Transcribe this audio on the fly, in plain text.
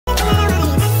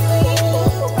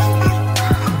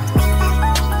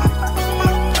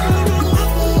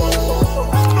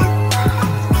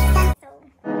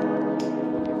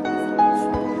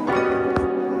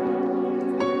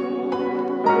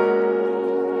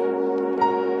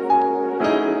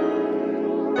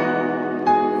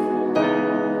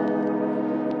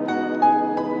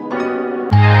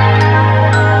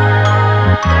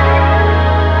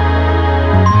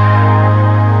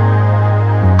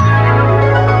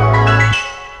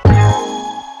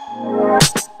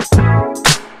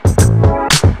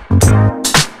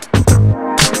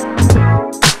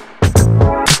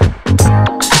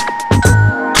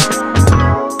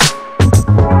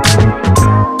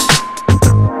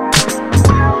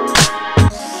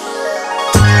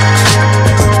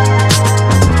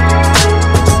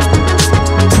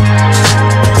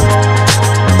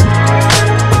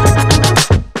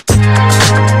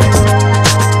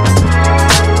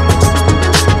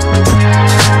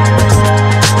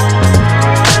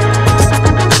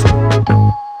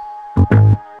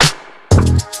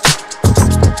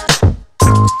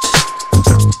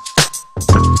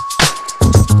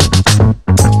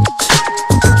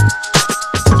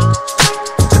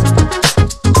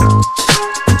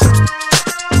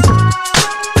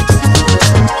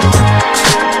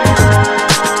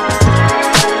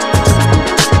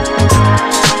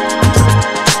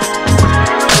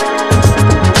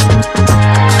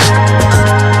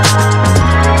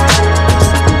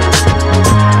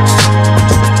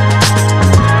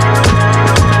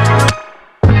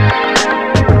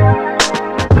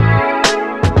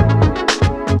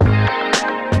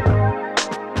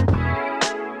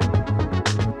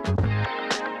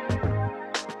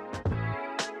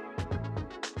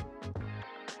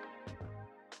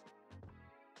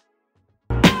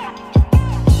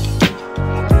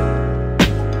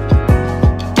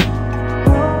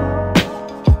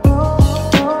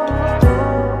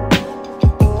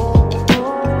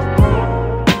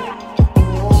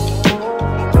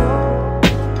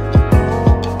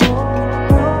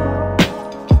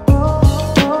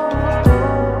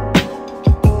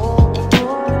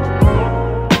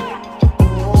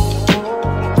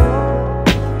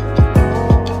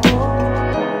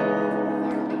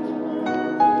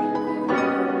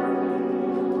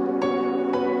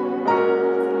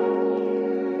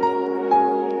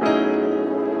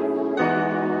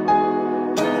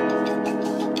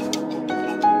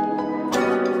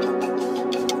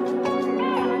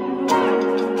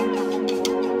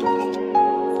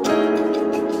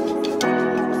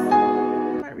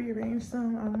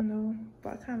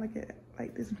kind of like it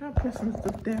like this. I'm trying to put some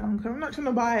stuff down because I'm not trying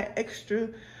to buy an extra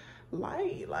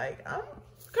light. Like, I'm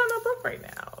kind of broke right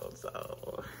now,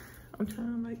 so I'm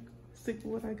trying to like stick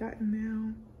with what I got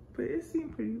now. But it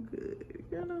seemed pretty good,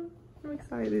 you know. I'm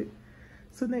excited.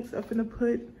 So next I'm gonna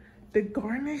put the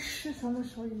garnish. So I'm gonna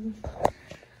show you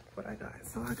what I got.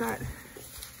 So I got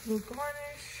a little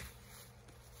garnish,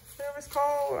 whatever it's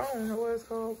called. I don't know what it's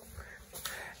called.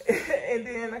 And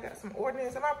then I got some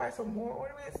ornaments. I might buy some more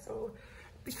ornaments so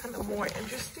it'd be kind of more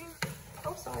interesting.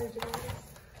 I'm sorry, guys.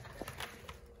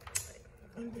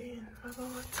 And then my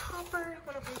little topper, I'm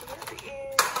gonna put it at the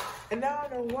end. And now I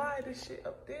know why this shit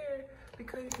up there,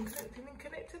 because you can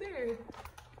connect to there. You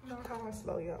know how I'm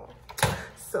slow, y'all.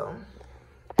 So,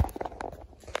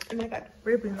 and I got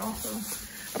ribbon also.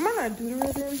 I might not do the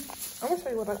ribbon. I'm gonna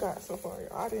show you what I got so far,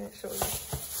 y'all. I didn't show you.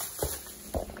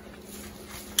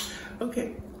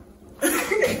 Okay.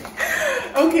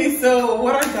 Okay, so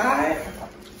what I got, I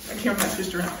can't remember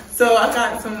this around. So I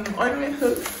got some ornament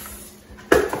hooks,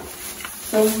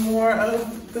 some more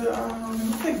of the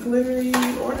like glittery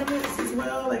ornaments as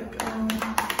well, like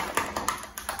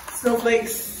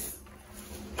snowflakes,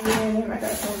 and I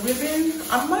got some ribbon.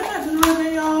 I might not do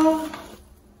ribbon, y'all.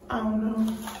 I don't know.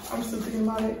 I'm still thinking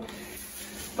about it,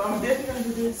 but I'm definitely gonna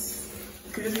do this.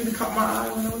 Cause it really caught my eye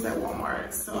when I was at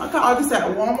Walmart. So I got all this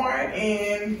at Walmart,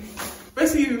 and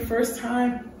basically your first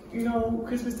time, you know,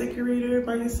 Christmas decorator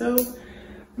by yourself,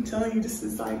 I'm telling you, this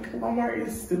is like, Walmart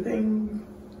is the thing,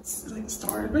 it's like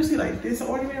start, especially like this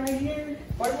ornament right here,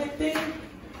 ornament thing,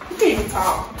 you can't even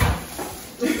talk.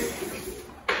 This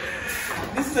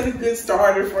is like a good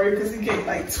starter for you because you get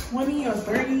like 20 or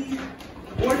 30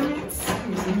 ornaments.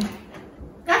 You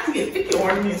got to get 50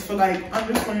 ornaments for like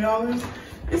under $20.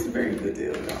 It's a very good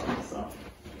deal, y'all. So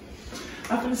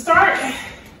I'm gonna start.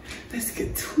 Let's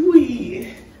get to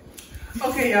it.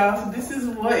 Okay, y'all. So this is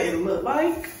what it looked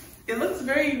like. It looks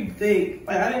very big.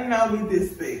 Like, I didn't know it'd be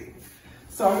this big.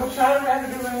 So I'm gonna try to wrap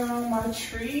it around my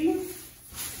tree.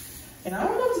 And I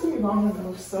don't know if it's gonna be long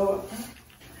enough. So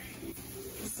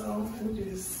we'll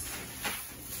just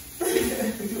do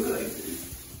it like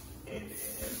this. And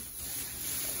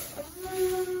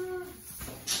then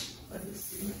let me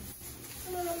see.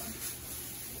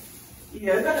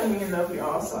 Yeah, it's not gonna be enough,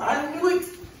 y'all. So I knew it.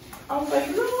 I was like,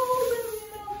 no.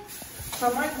 So I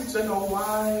might just like a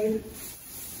wide.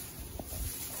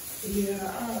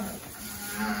 Yeah.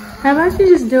 How about you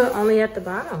just do it only at the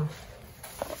bottom?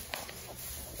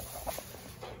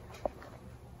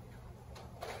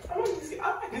 I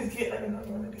might just get like another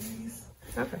one of these.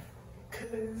 Okay.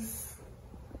 Cause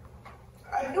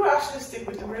I knew I should stick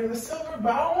with the regular silver,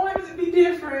 but I wanted it to be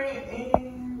different.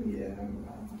 And yeah.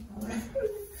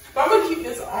 But I'm gonna keep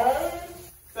this on.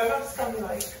 So I know it's gonna be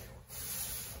like,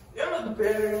 it'll look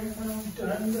better when I'm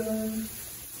done.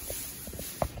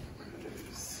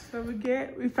 So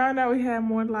we found out we had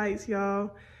more lights,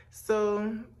 y'all.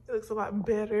 So it looks a lot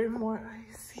better, more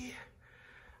icy.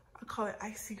 I call it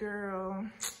Icy Girl.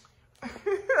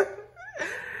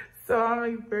 So I'm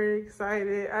like very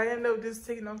excited. I ended up just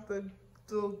taking off the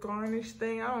little garnish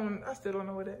thing. I still don't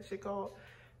know what that shit called.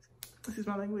 Excuse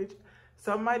my language.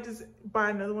 So I might just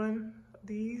buy another one of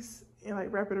these and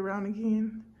like wrap it around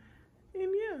again.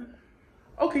 And yeah.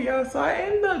 Okay, y'all, so I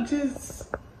ended up just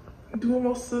doing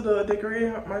most of the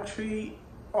decorating of my tree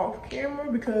off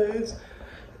camera because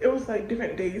it was like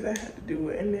different days I had to do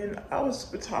it. And then I was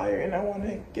super tired and I want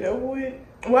to get over it.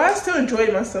 Well, I still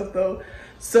enjoyed myself though.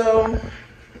 So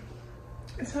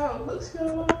it's how it looks,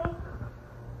 y'all.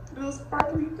 Little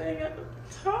sparkly thing at the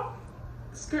top,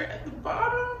 skirt at the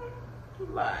bottom.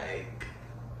 Like,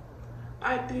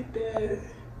 I did that.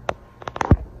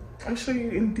 I'll show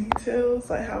you in details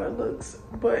like how it looks,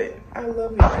 but I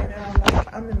love it right now.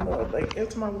 Like, I'm in love. Like,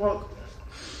 after my walk,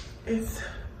 it's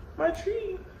my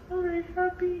tree. I'm very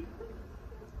happy.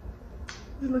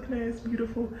 Just looking at it, it's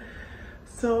beautiful.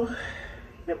 So,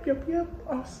 yep,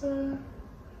 awesome.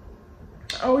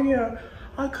 Oh yeah,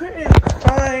 I couldn't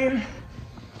find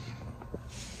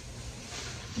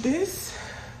this.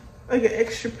 Like an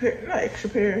extra pair, not extra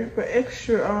pair, but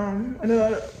extra,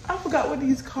 I forgot what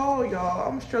these called, y'all.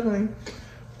 I'm struggling.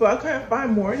 But I couldn't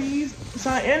find more of these. So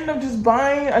I ended up just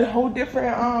buying a whole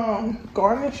different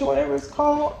garnish or whatever it's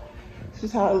called. This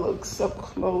is how it looks up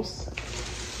close.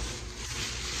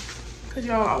 Cause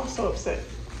y'all, I was so upset.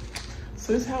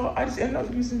 So this is how I just ended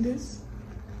up using this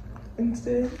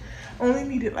instead. I only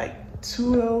needed like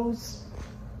 2 of those.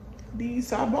 These,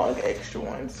 so I bought like an extra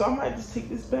one. So I might just take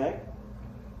this back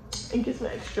and get some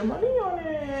extra money on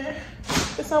it.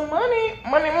 Get some money.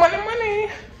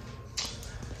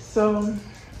 So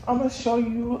I'm gonna show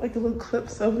you like the little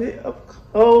clips of it up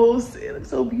close. It looks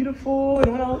so beautiful.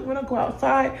 And when I go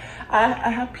outside, I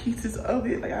have pieces of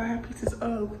it. Like I have pieces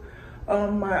of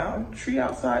my tree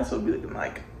outside, so it'll be looking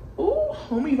like, ooh,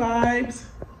 homey vibes.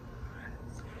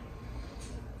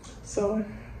 So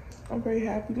I'm very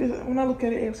happy. When I look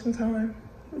at it every single time,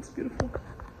 it looks beautiful.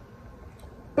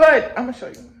 But I'm gonna show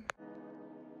you.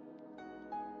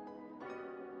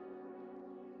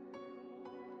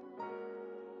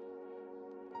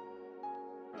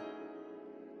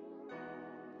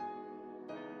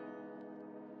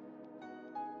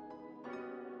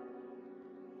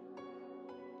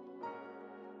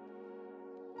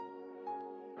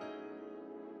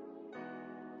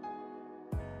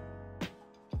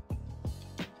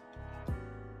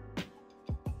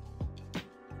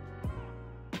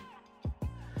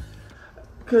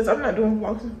 Because I'm not doing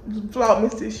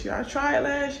Vlogmas this year. I tried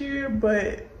last year,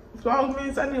 but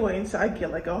Vlogmas, I need to wait until I get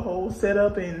like a whole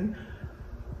setup and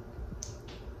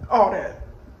all that.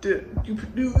 The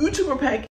YouTuber package.